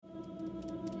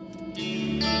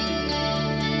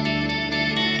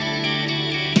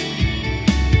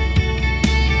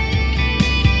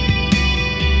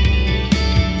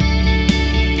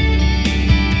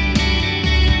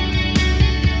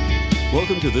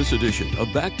to this edition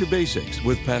of Back to Basics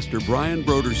with Pastor Brian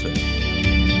Brodersen.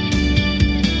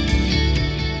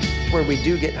 Where we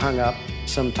do get hung up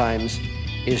sometimes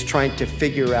is trying to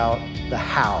figure out the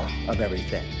how of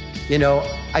everything. You know,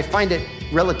 I find it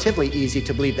relatively easy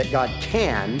to believe that God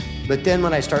can, but then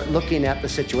when I start looking at the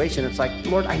situation, it's like,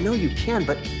 Lord, I know you can,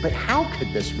 but how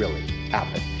could this really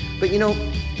happen? But you know,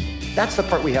 that's the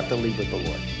part we have to leave with the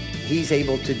Lord. He's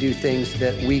able to do things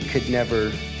that we could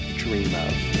never dream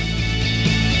of.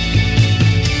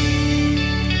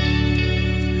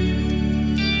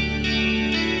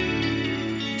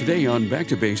 Today on Back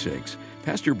to Basics,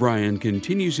 Pastor Brian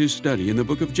continues his study in the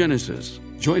book of Genesis.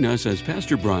 Join us as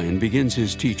Pastor Brian begins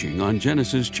his teaching on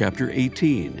Genesis chapter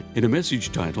 18 in a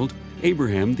message titled,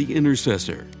 Abraham the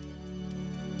Intercessor.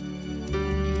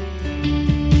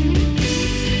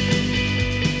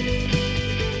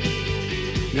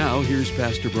 Now, here's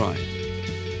Pastor Brian.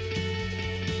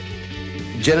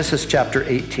 Genesis chapter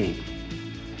 18.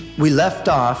 We left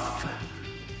off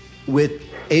with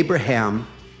Abraham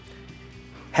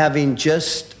having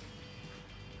just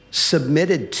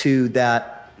submitted to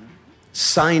that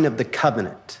sign of the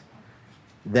covenant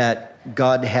that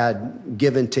God had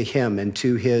given to him and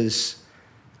to his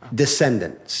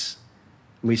descendants.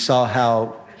 We saw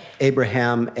how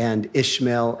Abraham and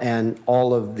Ishmael and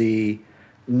all of the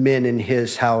men in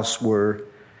his house were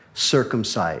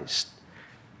circumcised.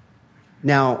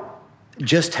 Now,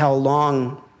 just how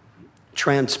long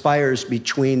transpires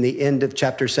between the end of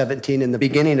chapter 17 and the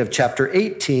beginning of chapter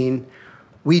 18,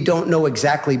 we don't know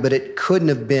exactly, but it couldn't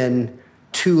have been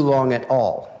too long at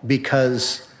all,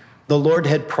 because the Lord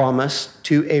had promised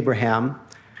to Abraham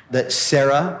that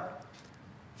Sarah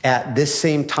at this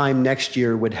same time next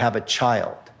year would have a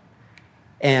child.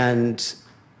 And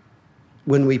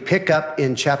when we pick up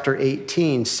in chapter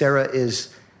 18, Sarah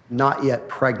is not yet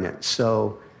pregnant.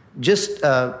 So just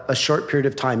a short period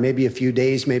of time, maybe a few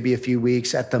days, maybe a few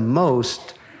weeks, at the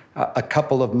most, a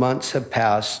couple of months have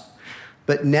passed.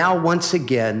 But now, once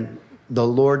again, the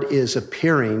Lord is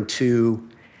appearing to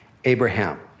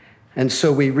Abraham. And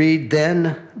so we read,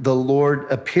 then the Lord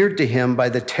appeared to him by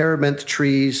the terebinth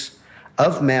trees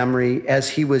of Mamre as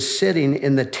he was sitting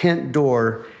in the tent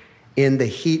door in the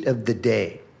heat of the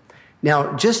day.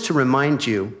 Now, just to remind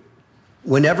you,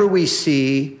 whenever we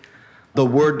see the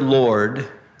word Lord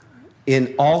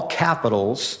in all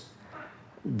capitals,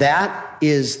 that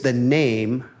is the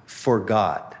name for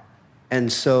God.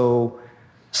 And so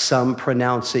some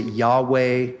pronounce it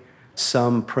Yahweh,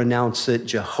 some pronounce it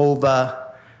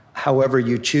Jehovah, however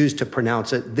you choose to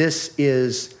pronounce it. This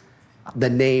is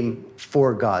the name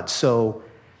for God. So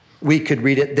we could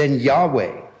read it, then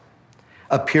Yahweh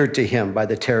appeared to him by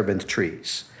the terebinth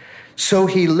trees. So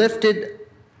he lifted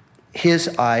his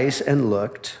eyes and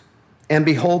looked, and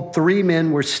behold, 3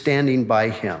 men were standing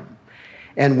by him.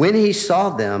 And when he saw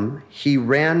them, he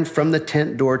ran from the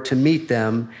tent door to meet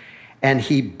them, and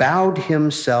he bowed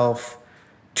himself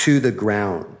to the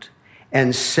ground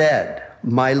and said,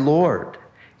 my Lord,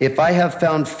 if I have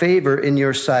found favor in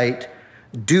your sight,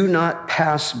 do not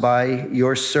pass by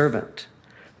your servant.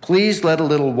 Please let a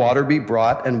little water be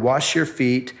brought and wash your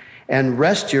feet and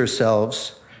rest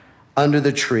yourselves under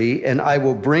the tree, and I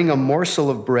will bring a morsel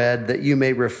of bread that you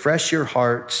may refresh your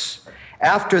hearts.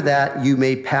 After that, you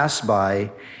may pass by,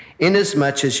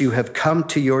 inasmuch as you have come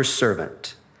to your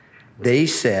servant. They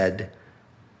said,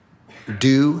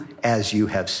 do as you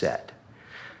have said.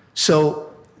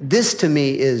 So this to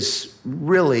me is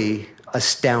really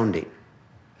astounding,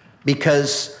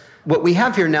 because what we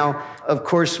have here now, of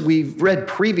course, we've read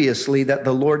previously that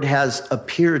the Lord has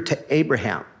appeared to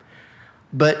Abraham,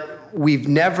 but we've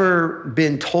never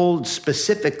been told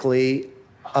specifically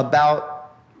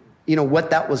about,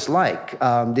 what that was like.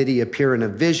 Did he appear in a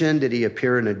vision? Did he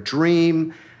appear in a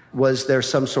dream? Was there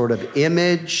some sort of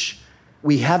image?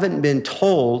 We haven't been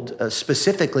told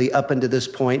specifically up until this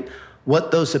point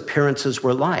what those appearances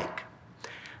were like.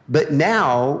 But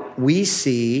now we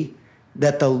see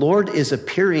that the Lord is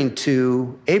appearing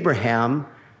to Abraham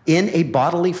in a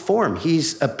bodily form.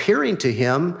 He's appearing to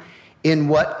him in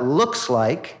what looks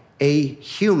like a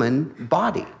human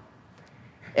body.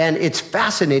 And it's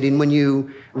fascinating when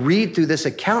you read through this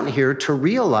account here to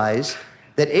realize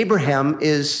that Abraham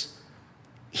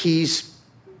he's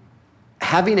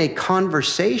having a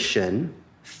conversation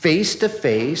face to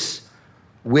face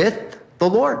with the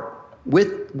Lord,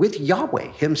 with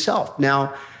Yahweh himself.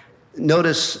 Now,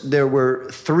 notice there were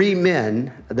 3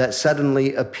 men that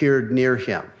suddenly appeared near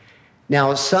him.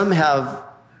 Now, some have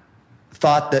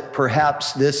thought that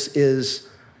perhaps this is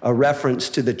a reference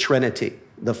to the Trinity.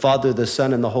 The Father, the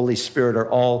Son, and the Holy Spirit are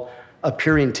all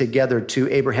appearing together to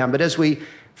Abraham. But as we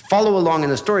follow along in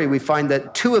the story, we find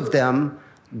that two of them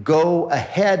go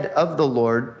ahead of the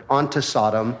Lord onto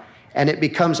Sodom, and it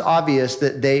becomes obvious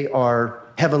that they are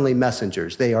heavenly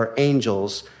messengers. They are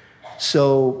angels.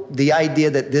 So the idea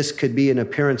that this could be an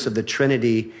appearance of the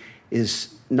Trinity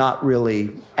is not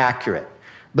really accurate.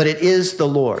 But it is the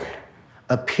Lord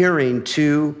appearing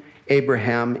to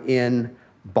Abraham in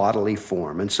bodily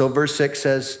form. And so verse 6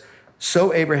 says,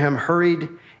 "So Abraham hurried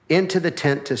into the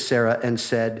tent to Sarah and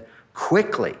said,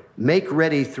 'Quickly, make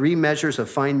ready 3 measures of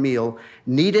fine meal,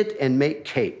 knead it and make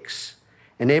cakes.'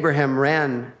 And Abraham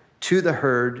ran to the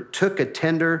herd, took a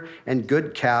tender and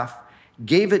good calf,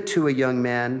 gave it to a young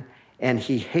man, and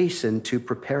he hastened to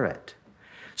prepare it.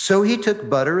 So he took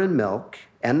butter and milk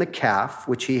and the calf,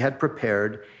 which he had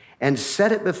prepared, and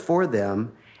set it before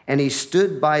them, and he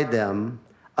stood by them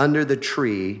under the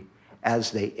tree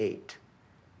as they ate."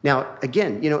 Now,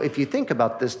 again, if you think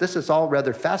about this, this is all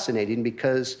rather fascinating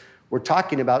because we're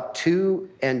talking about 2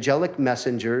 angelic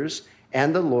messengers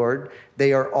and the Lord.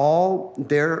 They are all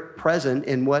there present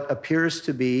in what appears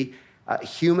to be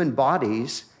human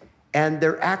bodies, and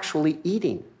they're actually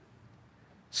eating.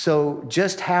 So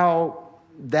just how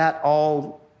that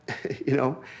all,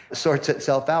 sorts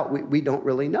itself out, we don't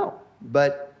really know.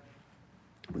 But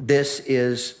this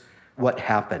is what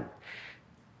happened.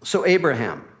 So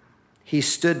Abraham, he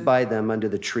stood by them under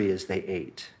the tree as they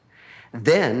ate.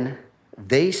 Then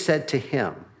they said to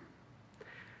him,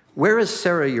 "Where is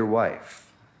Sarah, your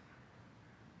wife?"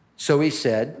 So he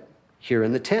said, "Here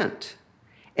in the tent."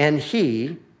 And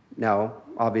he, now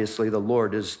obviously the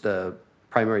Lord is the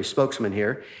primary spokesman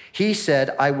here, he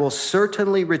said, "I will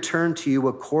certainly return to you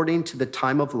according to the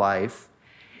time of life,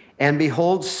 and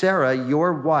behold, Sarah,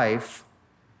 your wife,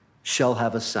 shall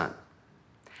have a son."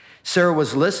 Sarah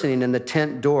was listening in the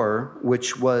tent door,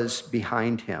 which was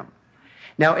behind him.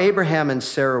 Now Abraham and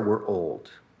Sarah were old,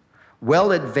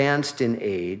 well advanced in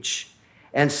age,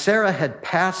 and Sarah had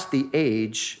passed the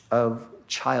age of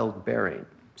childbearing.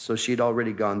 So she'd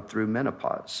already gone through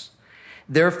menopause.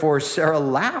 Therefore, Sarah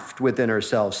laughed within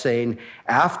herself, saying,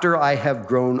 "After I have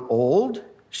grown old,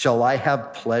 shall I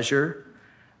have pleasure,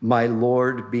 my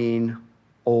Lord being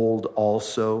old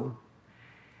also?"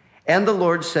 And the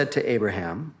Lord said to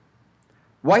Abraham,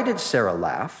 "Why did Sarah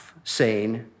laugh,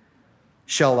 saying,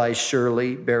 'Shall I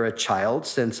surely bear a child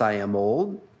since I am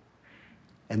old?'"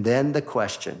 And then the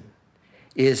question,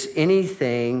 is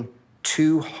anything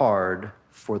too hard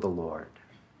for the Lord?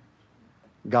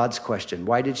 God's question,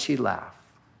 why did she laugh?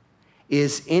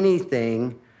 Is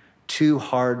anything too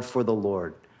hard for the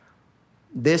Lord?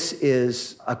 This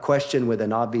is a question with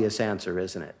an obvious answer,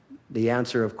 isn't it? The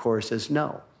answer, of course, is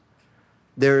no.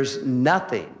 There's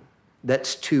nothing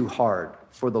that's too hard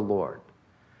for the Lord.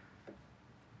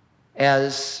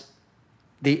 As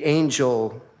the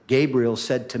angel Gabriel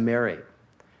said to Mary,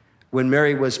 when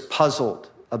Mary was puzzled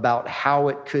about how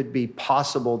it could be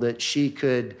possible that she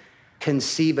could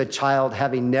conceive a child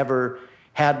having never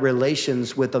had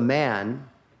relations with a man,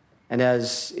 and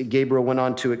as Gabriel went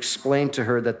on to explain to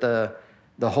her that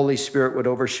the Holy Spirit would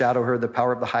overshadow her, the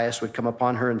power of the highest would come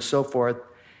upon her, and so forth.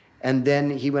 And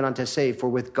then he went on to say, "For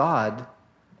with God,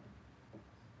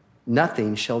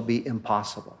 nothing shall be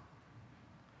impossible."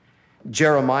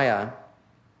 Jeremiah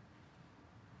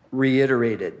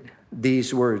reiterated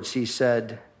these words. He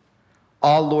said,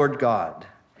 "Ah, Lord God,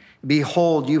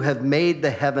 behold, you have made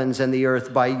the heavens and the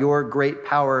earth by your great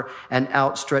power and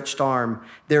outstretched arm.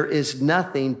 There is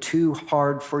nothing too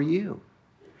hard for you."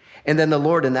 And then the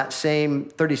Lord, in that same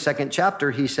 32nd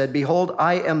chapter, he said, "Behold,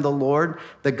 I am the Lord,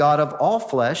 the God of all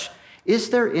flesh. Is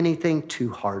there anything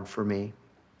too hard for me?"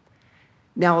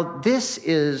 Now, this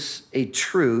is a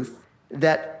truth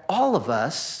that all of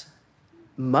us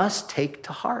must take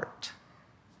to heart.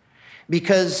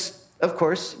 Because, of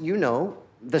course,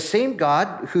 the same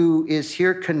God who is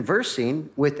here conversing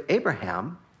with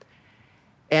Abraham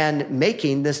and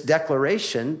making this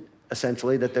declaration,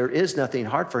 essentially, that there is nothing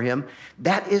hard for him,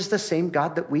 that is the same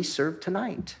God that we serve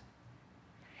tonight.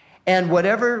 And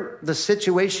whatever the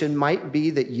situation might be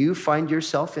that you find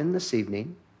yourself in this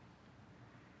evening,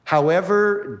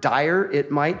 however dire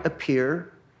it might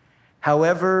appear,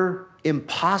 however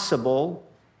impossible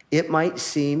it might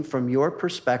seem from your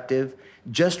perspective,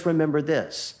 just remember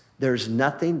this: there's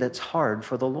nothing that's hard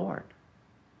for the Lord.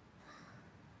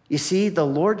 You see, the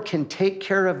Lord can take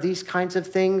care of these kinds of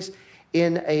things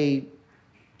in a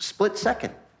split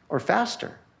second or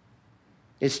faster.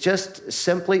 It's just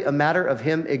simply a matter of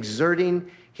him exerting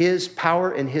his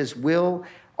power and his will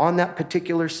on that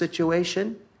particular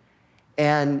situation,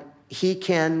 and he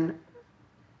can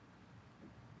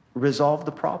resolve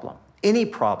the problem, any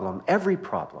problem, every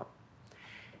problem.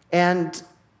 And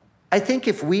I think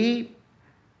if we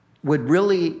would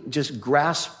really just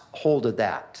grasp hold of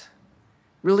that,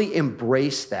 really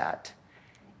embrace that,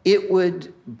 it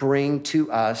would bring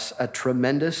to us a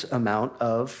tremendous amount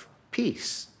of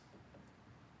peace.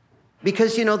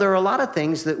 Because, there are a lot of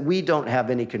things that we don't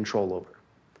have any control over.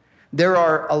 There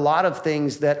are a lot of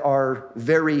things that are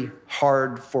very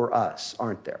hard for us,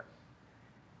 aren't there?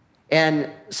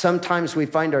 And sometimes we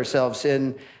find ourselves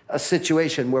in a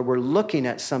situation where we're looking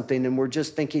at something and we're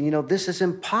just thinking, this is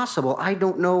impossible. I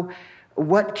don't know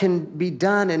what can be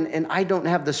done, and I don't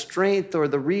have the strength or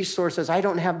the resources. I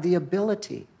don't have the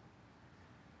ability.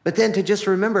 But then to just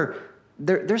remember,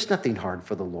 there's nothing hard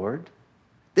for the Lord.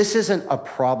 This isn't a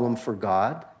problem for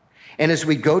God. And as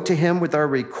we go to him with our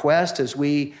request, as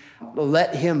we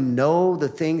let him know the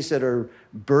things that are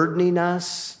burdening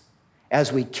us,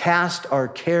 as we cast our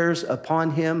cares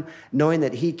upon him, knowing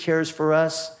that he cares for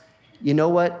us, you know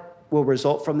what will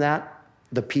result from that?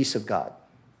 The peace of God.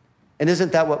 And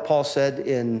isn't that what Paul said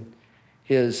in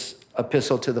his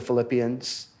epistle to the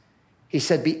Philippians? He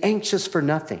said, be anxious for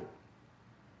nothing.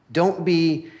 Don't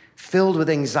be filled with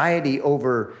anxiety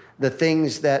over the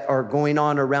things that are going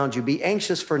on around you. Be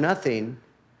anxious for nothing,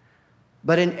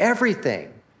 but in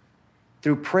everything,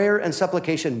 through prayer and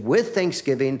supplication with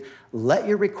thanksgiving, let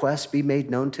your requests be made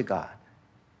known to God.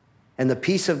 And the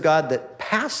peace of God that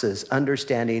passes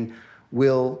understanding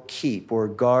will keep or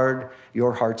guard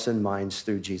your hearts and minds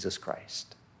through Jesus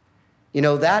Christ.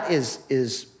 That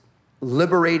is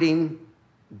liberating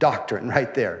doctrine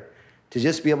right there. To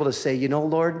just be able to say,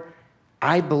 Lord,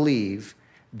 I believe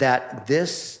that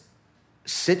this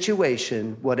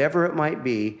situation, whatever it might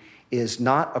be, is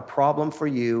not a problem for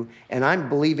you, and I'm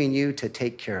believing you to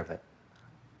take care of it.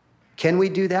 Can we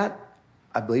do that?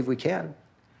 I believe we can.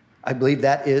 I believe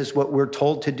that is what we're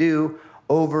told to do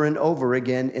over and over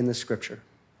again in the scripture.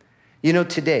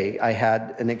 Today I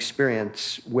had an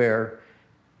experience where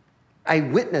I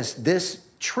witnessed this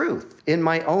truth in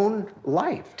my own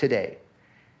life today.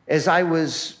 As I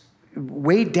was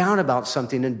weighed down about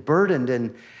something and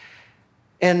burdened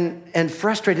and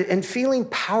frustrated and feeling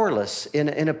powerless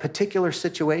in a particular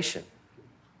situation.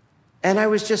 And I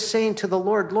was just saying to the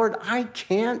Lord, I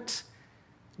can't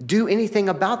do anything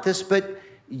about this, but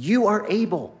you are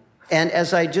able. And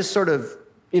as I just sort of,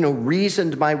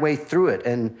 reasoned my way through it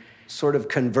and sort of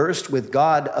conversed with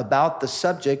God about the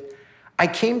subject, I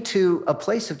came to a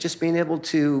place of just being able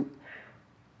to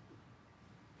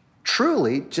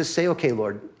truly just say, okay,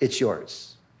 Lord, it's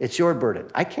yours. It's your burden.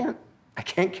 I can't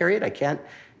carry it. I can't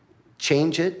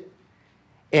change it.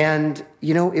 And,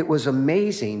 it was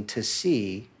amazing to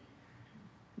see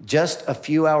just a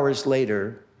few hours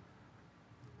later,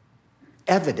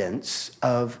 evidence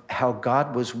of how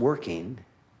God was working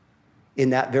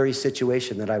in that very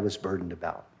situation that I was burdened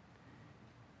about.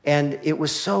 And it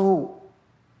was so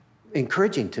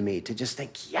encouraging to me to just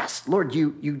think, yes, Lord,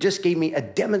 you just gave me a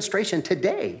demonstration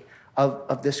today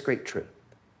of this great truth.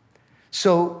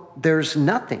 So there's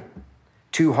nothing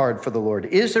too hard for the Lord.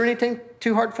 Is there anything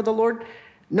too hard for the Lord?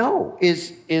 No.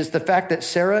 Is the fact that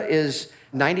Sarah is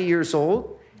 90 years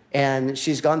old and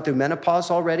she's gone through menopause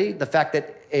already, the fact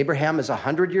that Abraham is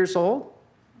 100 years old,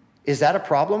 is that a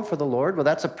problem for the Lord? Well,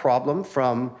 that's a problem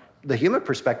from the human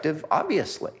perspective,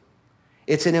 obviously.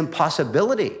 It's an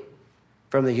impossibility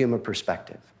from the human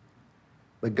perspective.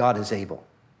 But God is able.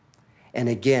 And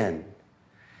again,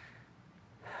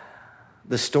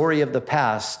 the story of the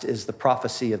past is the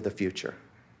prophecy of the future.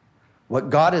 What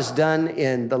God has done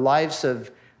in the lives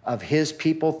of his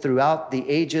people throughout the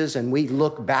ages, and we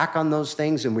look back on those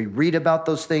things and we read about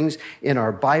those things in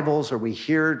our Bibles, or we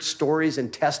hear stories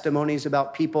and testimonies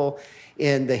about people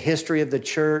in the history of the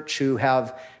church who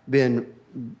have been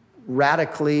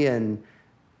radically and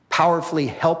powerfully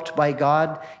helped by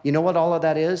God. You know what all of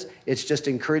that is? It's just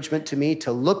encouragement to me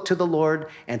to look to the Lord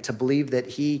and to believe that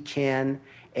he can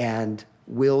and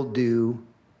will do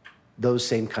those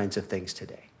same kinds of things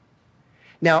today.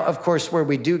 Now, of course, where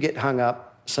we do get hung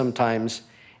up sometimes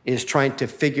is trying to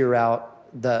figure out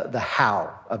the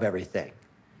how of everything.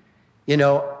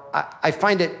 I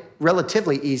find it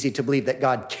relatively easy to believe that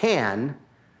God can,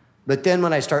 but then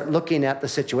when I start looking at the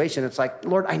situation, it's like,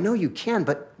 Lord, I know you can,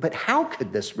 but how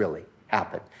could this really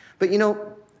happen? But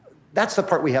that's the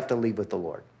part we have to leave with the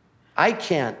Lord. I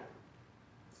can't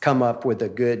come up with a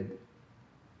good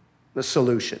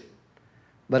solution,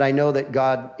 but I know that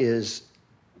God is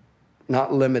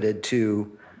not limited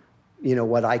to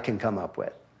what I can come up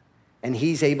with. And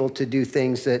he's able to do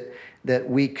things that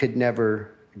we could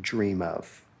never dream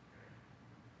of.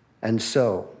 And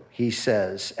so he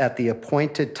says, at the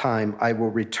appointed time, I will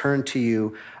return to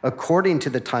you according to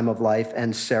the time of life,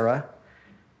 and Sarah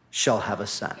shall have a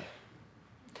son.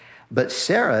 But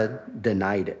Sarah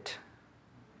denied it.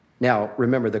 Now,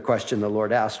 remember the question the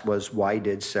Lord asked was, why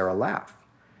did Sarah laugh?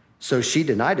 So she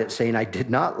denied it, saying, I did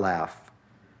not laugh.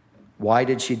 Why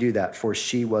did she do that? For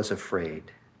she was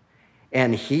afraid.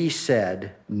 And he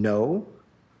said, no,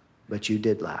 but you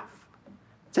did laugh.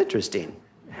 It's interesting.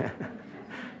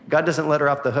 God doesn't let her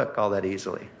off the hook all that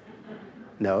easily.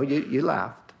 No, you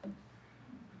laughed.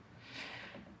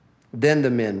 Then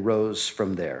the men rose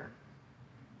from there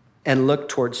and looked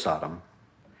toward Sodom.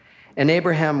 And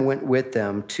Abraham went with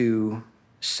them to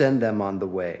send them on the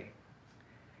way.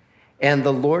 And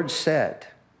the Lord said,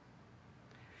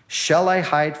 shall I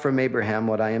hide from Abraham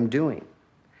what I am doing?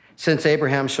 Since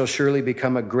Abraham shall surely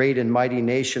become a great and mighty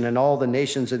nation, and all the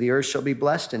nations of the earth shall be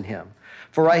blessed in him.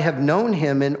 For I have known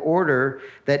him in order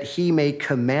that he may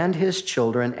command his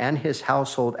children and his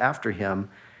household after him,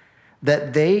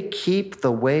 that they keep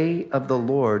the way of the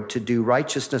Lord to do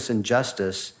righteousness and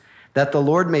justice, that the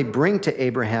Lord may bring to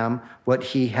Abraham what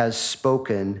he has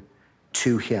spoken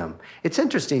to him. It's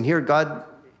interesting here, God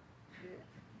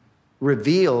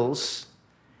reveals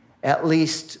at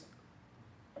least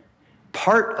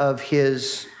part of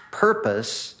his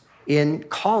purpose in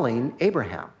calling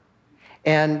Abraham.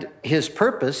 And his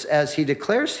purpose, as he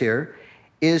declares here,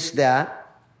 is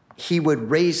that he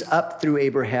would raise up through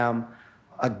Abraham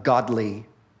a godly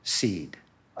seed,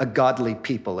 a godly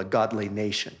people, a godly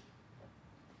nation.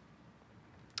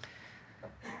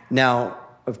 Now,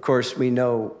 of course, we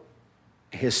know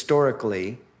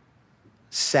historically,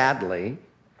 sadly,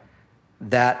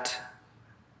 that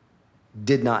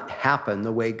did not happen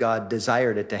the way God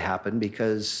desired it to happen,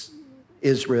 because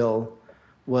Israel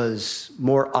was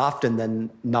more often than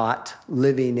not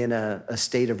living in a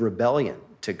state of rebellion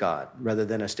to God rather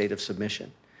than a state of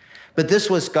submission. But this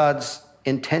was God's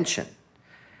intention.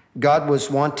 God was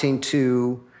wanting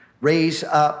to raise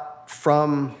up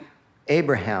from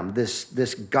Abraham this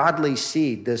godly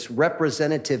seed, this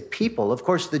representative people. Of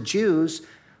course, the Jews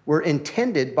were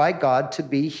intended by God to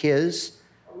be his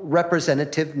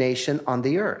representative nation on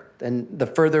the earth. And the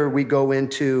further we go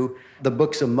into the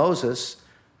books of Moses,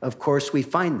 of course, we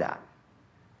find that.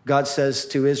 God says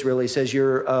to Israel, he says,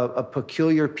 you're a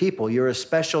peculiar people. You're a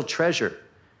special treasure.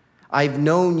 I've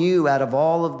known you out of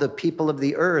all of the people of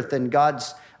the earth. And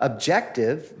God's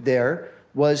objective there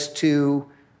was to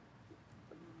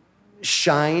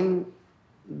shine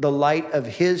the light of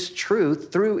his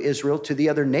truth through Israel to the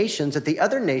other nations, that the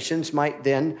other nations might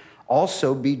then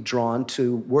also be drawn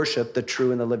to worship the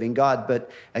true and the living God. But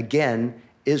again,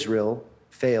 Israel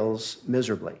fails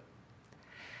miserably.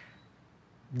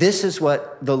 This is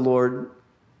what the Lord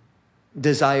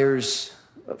desires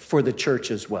for the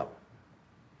church as well.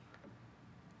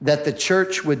 That the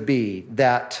church would be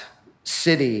that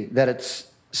city that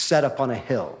it's set up on a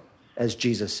hill, as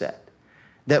Jesus said.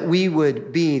 That we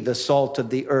would be the salt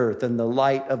of the earth and the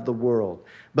light of the world.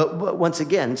 But once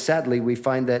again, sadly, we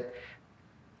find that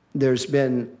there's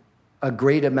been a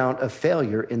great amount of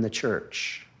failure in the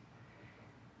church.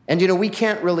 And, we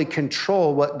can't really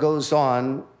control what goes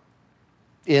on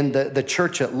in the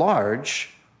church at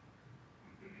large,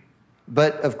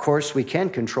 but of course we can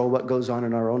control what goes on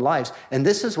in our own lives. And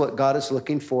this is what God is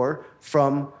looking for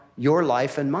from your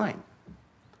life and mine.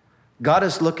 God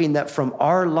is looking that from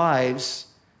our lives,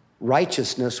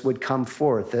 righteousness would come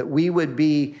forth, that we would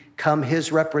become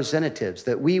his representatives,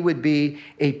 that we would be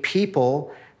a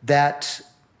people that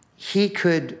he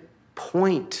could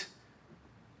point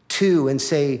to and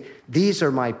say, these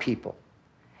are my people,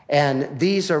 and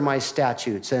these are my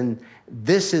statutes, and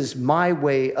this is my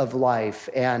way of life.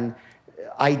 And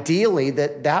ideally,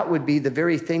 that would be the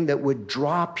very thing that would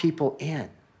draw people in.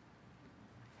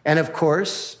 And of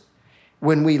course,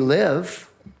 when we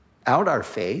live out our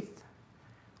faith,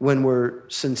 when we're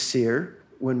sincere,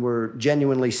 when we're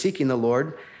genuinely seeking the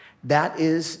Lord, that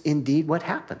is indeed what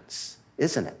happens,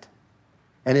 isn't it?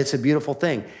 And it's a beautiful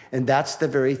thing. And that's the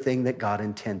very thing that God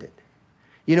intended.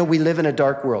 We live in a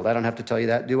dark world. I don't have to tell you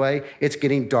that, do I? It's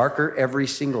getting darker every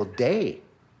single day.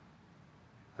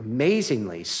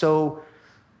 Amazingly, so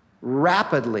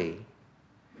rapidly,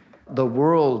 the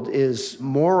world is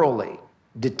morally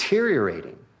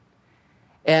deteriorating.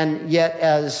 And yet,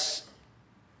 as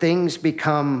things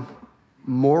become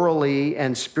morally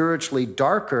and spiritually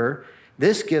darker,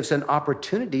 this gives an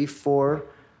opportunity for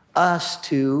us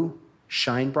to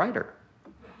shine brighter.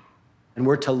 And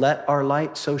we're to let our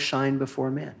light so shine before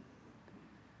men.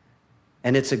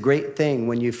 And it's a great thing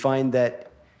when you find that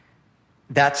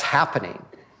that's happening,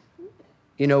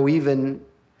 even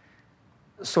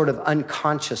sort of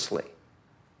unconsciously.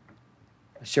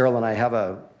 Cheryl and I have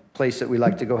a place that we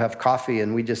like to go have coffee,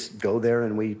 and we just go there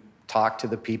and we talk to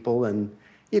the people, and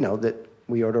that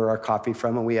we order our coffee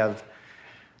from, and we have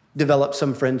developed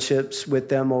some friendships with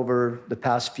them over the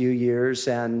past few years,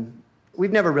 and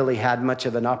we've never really had much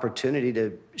of an opportunity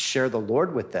to share the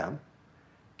Lord with them.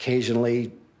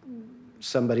 Occasionally,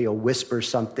 somebody will whisper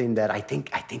something that I think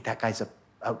that guy's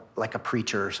like a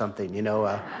preacher or something,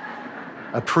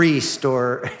 a priest,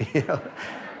 or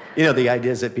the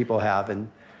ideas that people have.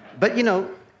 But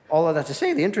all of that to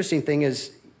say, the interesting thing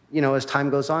is, as time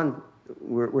goes on,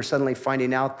 we're suddenly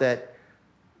finding out that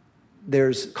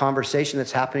there's conversation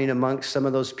that's happening amongst some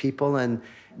of those people, and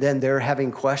then they're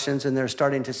having questions, and they're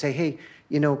starting to say, hey,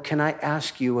 can I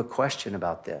ask you a question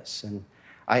about this? And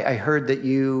I heard that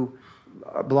you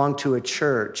belong to a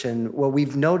church, and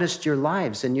we've noticed your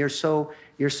lives, and you're so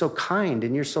kind,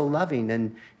 and you're so loving,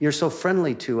 and you're so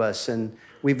friendly to us, and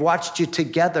we've watched you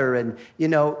together, and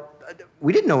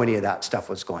we didn't know any of that stuff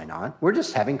was going on. We're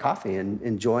just having coffee and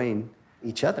enjoying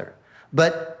each other.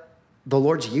 But the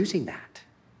Lord's using that.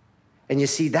 And you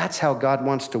see, that's how God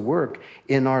wants to work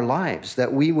in our lives,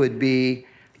 that we would be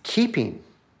keeping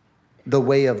the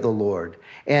way of the Lord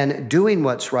and doing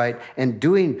what's right and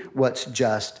doing what's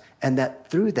just, and that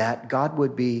through that, God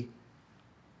would be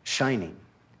shining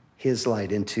his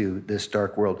light into this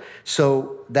dark world.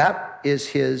 So that is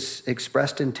his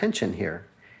expressed intention here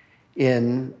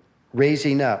in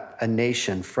raising up a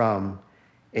nation from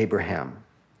Abraham.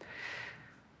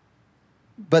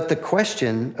 But the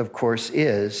question, of course,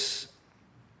 is,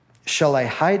 shall I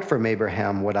hide from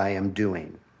Abraham what I am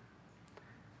doing?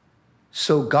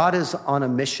 So God is on a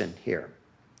mission here.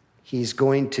 He's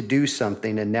going to do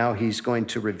something, and now he's going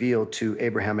to reveal to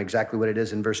Abraham exactly what it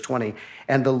is in verse 20.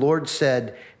 And the Lord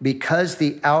said, because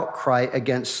the outcry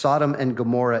against Sodom and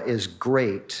Gomorrah is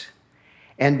great,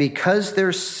 and because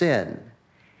their sin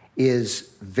is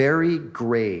very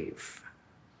grave,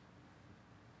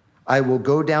 I will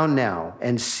go down now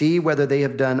and see whether they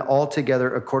have done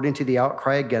altogether according to the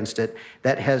outcry against it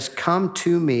that has come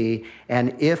to me,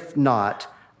 and if not,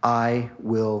 I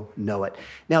will know it.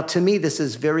 Now, to me, this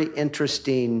is very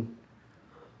interesting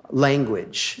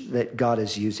language that God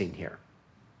is using here.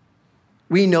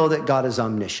 We know that God is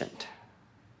omniscient.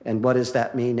 And what does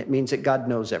that mean? It means that God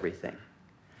knows everything.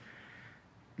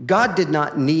 God did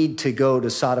not need to go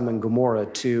to Sodom and Gomorrah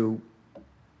to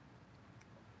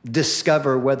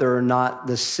discover whether or not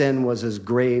the sin was as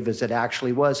grave as it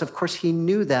actually was. Of course, he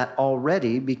knew that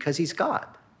already because he's God.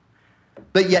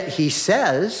 But yet he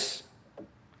says,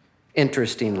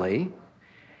 interestingly,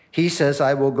 he says,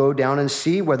 I will go down and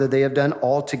see whether they have done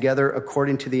altogether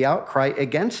according to the outcry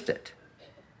against it.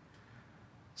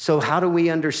 So how do we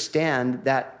understand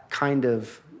that kind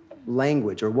of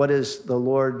language, or what is the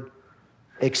Lord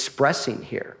expressing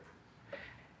here?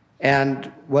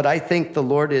 And what I think the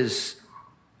Lord is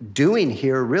doing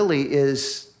here really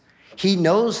is he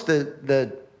knows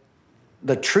the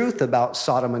truth about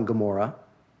Sodom and Gomorrah,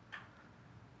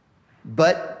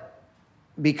 but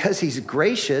because he's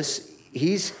gracious,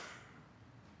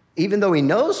 even though he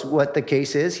knows what the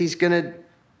case is, he's going to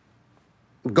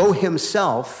go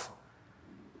himself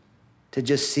to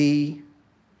just see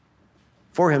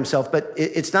for himself. But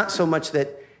it's not so much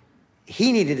that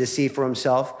he needed to see for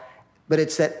himself, but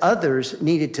it's that others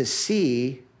needed to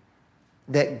see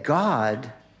that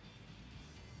God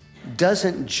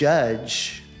doesn't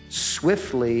judge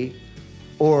swiftly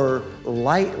or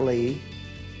lightly,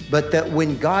 but that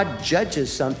when God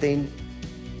judges something,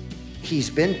 he's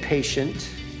been patient,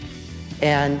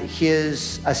 and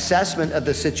his assessment of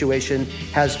the situation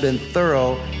has been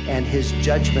thorough, and his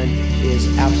judgment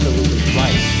is absolutely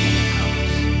right.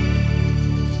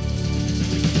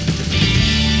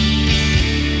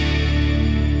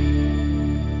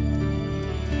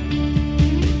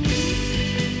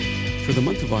 For the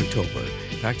month of October,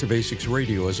 Back to Basics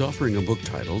Radio is offering a book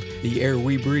titled The Air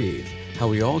We Breathe, How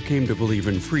We All Came to Believe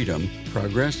in Freedom,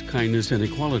 Progress, Kindness, and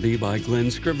Equality by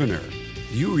Glen Scrivener.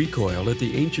 Do you recoil at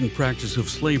the ancient practice of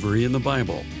slavery in the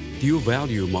Bible? Do you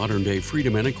value modern-day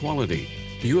freedom and equality?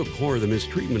 Do you abhor the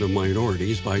mistreatment of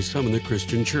minorities by some in the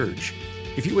Christian church?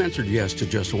 If you answered yes to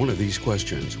just one of these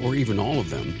questions, or even all of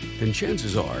them, then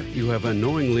chances are you have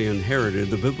unknowingly inherited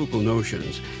the biblical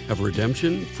notions of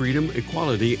redemption, freedom,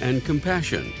 equality, and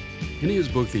compassion. In his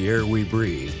book, The Air We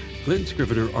Breathe, Glen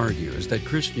Scrivener argues that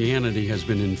Christianity has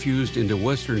been infused into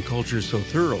Western culture so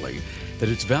thoroughly that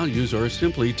its values are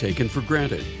simply taken for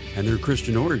granted, and their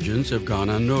Christian origins have gone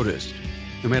unnoticed.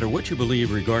 No matter what you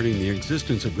believe regarding the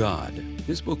existence of God,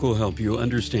 this book will help you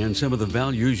understand some of the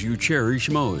values you cherish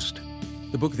most.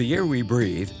 The book, The Air We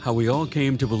Breathe, How We All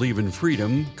Came to Believe in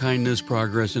Freedom, Kindness,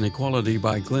 Progress, and Equality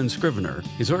by Glen Scrivener,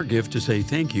 is our gift to say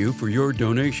thank you for your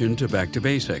donation to Back to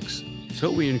Basics.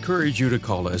 So we encourage you to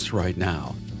call us right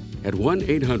now. at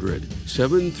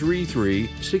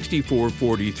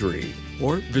 1-800-733-6443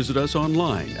 or visit us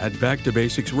online at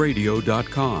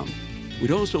backtobasicsradio.com.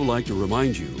 We'd also like to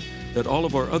remind you that all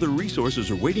of our other resources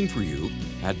are waiting for you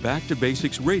at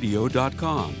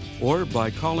backtobasicsradio.com or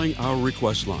by calling our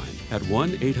request line at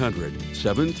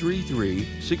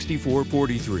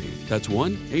 1-800-733-6443. That's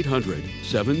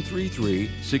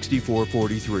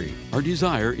 1-800-733-6443. Our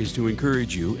desire is to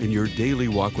encourage you in your daily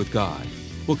walk with God.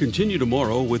 We'll continue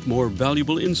tomorrow with more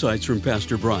valuable insights from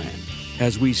Pastor Brian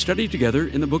as we study together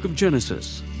in the book of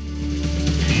Genesis.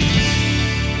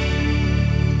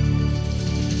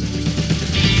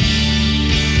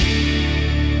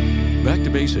 Back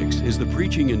to Basics is the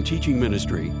preaching and teaching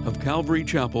ministry of Calvary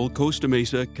Chapel, Costa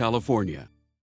Mesa, California.